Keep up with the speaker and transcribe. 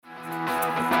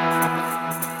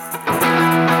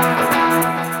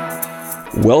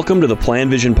Welcome to the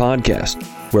PlanVision podcast,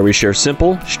 where we share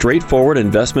simple, straightforward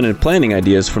investment and planning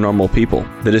ideas for normal people.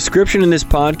 The description in this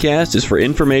podcast is for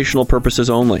informational purposes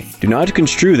only. Do not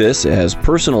construe this as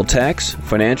personal tax,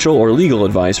 financial, or legal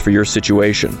advice for your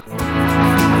situation.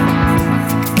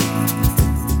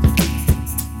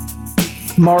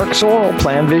 Mark Sorrell,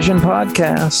 PlanVision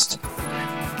podcast.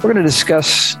 We're going to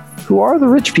discuss who are the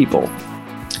rich people.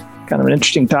 Kind of an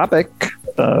interesting topic.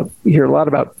 We hear a lot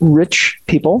about rich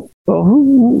people. Well,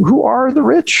 who are the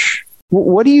rich?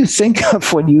 What do you think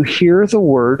of when you hear the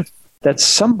word that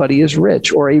somebody is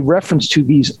rich or a reference to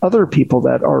these other people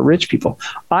that are rich people?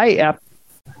 I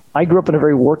grew up in a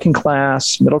very working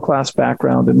class, middle class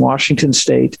background in Washington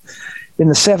State in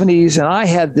the 70s, and I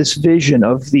had this vision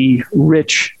of the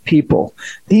rich people.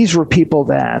 These were people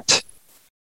that,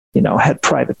 had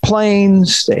private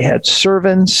planes, they had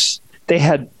servants, they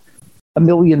had $1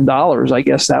 million. I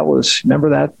guess that was, remember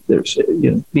that? There's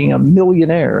being a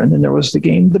millionaire, and then there was the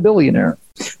game The Billionaire.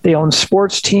 They own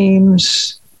sports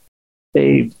teams,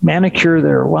 they manicure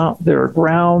their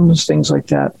grounds, things like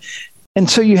that. And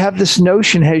so you have this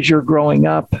notion as you're growing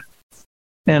up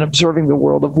and observing the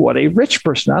world of what a rich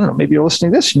person, I don't know, maybe you're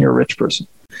listening to this and you're a rich person.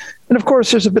 And of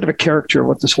course, there's a bit of a caricature of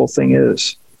what this whole thing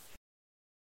is.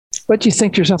 But you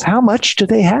think to yourself, how much do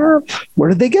they have? Where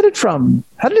did they get it from?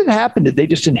 How did it happen? Did they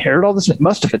just inherit all this? It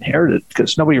must have inherited,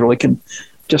 because nobody really can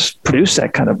just produce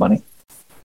that kind of money.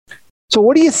 So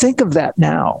what do you think of that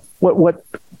now? Who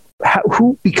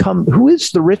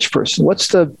is the rich person? What's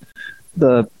the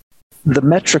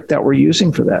metric that we're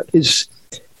using for that? Is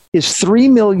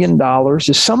 $3 million,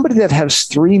 is somebody that has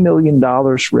 $3 million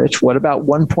rich? What about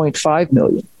 1.5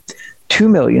 million, 2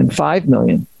 million, 5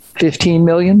 million, 15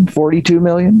 million, 42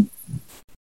 million?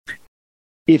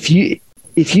 If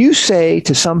you say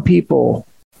to some people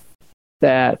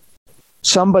that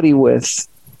somebody with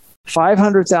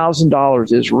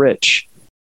 $500,000 is rich,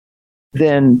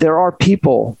 then there are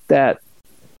people that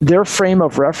their frame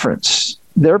of reference,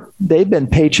 they've been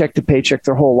paycheck to paycheck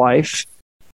their whole life.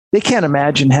 They can't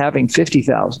imagine having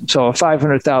 $50,000. So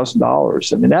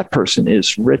 $500,000, I mean, that person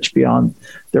is rich beyond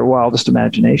their wildest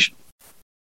imagination.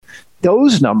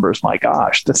 Those numbers, my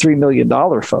gosh, the $3 million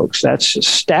folks, that's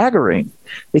just staggering.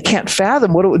 They can't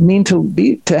fathom what it would mean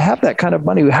to have that kind of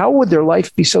money. How would their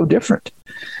life be so different?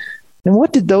 And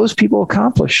what did those people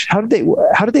accomplish? How did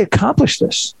they accomplish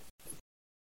this?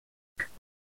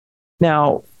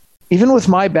 Now, even with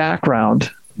my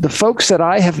background, the folks that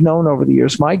I have known over the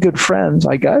years, my good friends,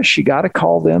 I guess you got to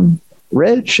call them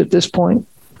rich at this point.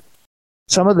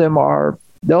 Some of them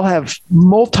they'll have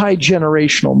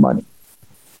multi-generational money.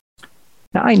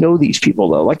 Now, I know these people,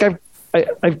 though. Like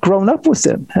I've grown up with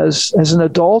them as an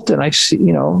adult, and I've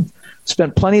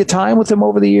spent plenty of time with them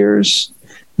over the years.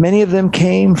 Many of them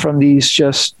came from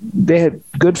they had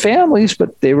good families,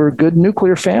 but they were good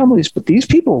nuclear families. But these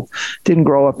people didn't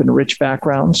grow up in rich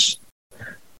backgrounds.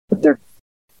 But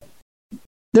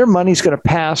their money's going to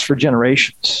pass for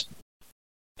generations,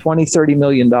 $20, $30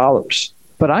 million.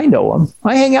 But I know them.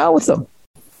 I hang out with them.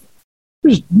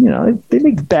 They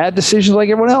make bad decisions like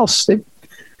everyone else. They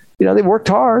worked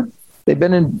hard. They've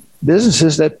been in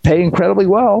businesses that pay incredibly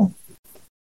well.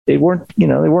 They weren't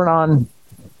on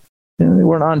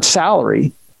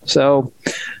salary. So,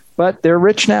 but they're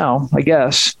rich now, I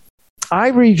guess. I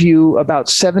review about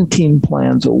 17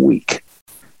 plans a week.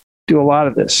 Do a lot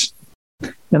of this.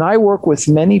 And I work with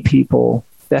many people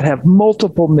that have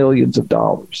multiple millions of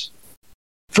dollars.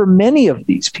 For many of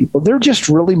these people, they're just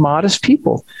really modest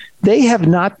people. They have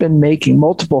not been making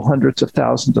multiple hundreds of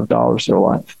thousands of dollars their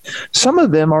life. Some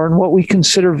of them are in what we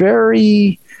consider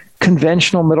very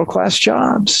conventional middle-class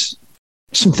jobs.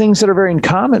 Some things that are very in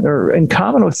common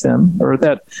with them, or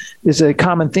that is a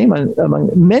common theme among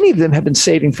many of them, have been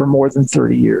saving for more than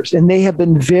 30 years. And they have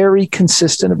been very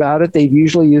consistent about it. They've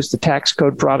usually used the tax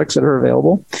code products that are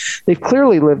available. They've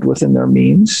clearly lived within their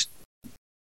means.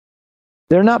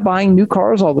 They're not buying new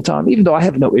cars all the time, even though I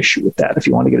have no issue with that. If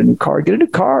you want to get a new car, get a new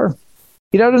car.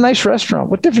 Eat out at a nice restaurant.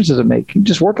 What difference does it make? You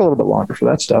just work a little bit longer for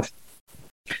that stuff.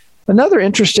 Another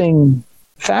interesting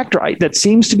factor that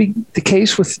seems to be the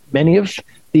case with many of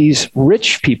these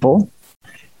rich people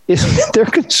is they're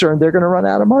concerned they're going to run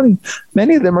out of money.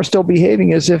 Many of them are still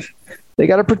behaving as if they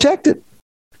got to protect it,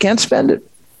 can't spend it.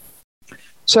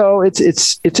 So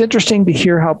it's interesting to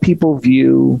hear how people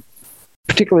view,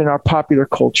 particularly in our popular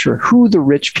culture, who the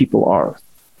rich people are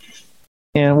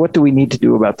and what do we need to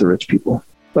do about the rich people.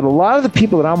 But a lot of the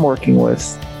people that I'm working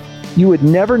with, you would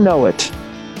never know it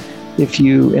if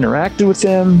you interacted with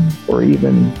them or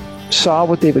even saw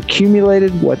what they've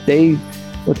accumulated,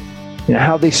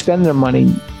 how they spend their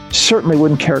money. Certainly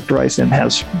wouldn't characterize them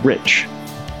as rich.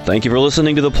 Thank you for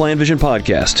listening to the PlanVision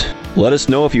podcast. Let us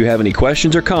know if you have any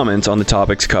questions or comments on the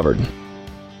topics covered.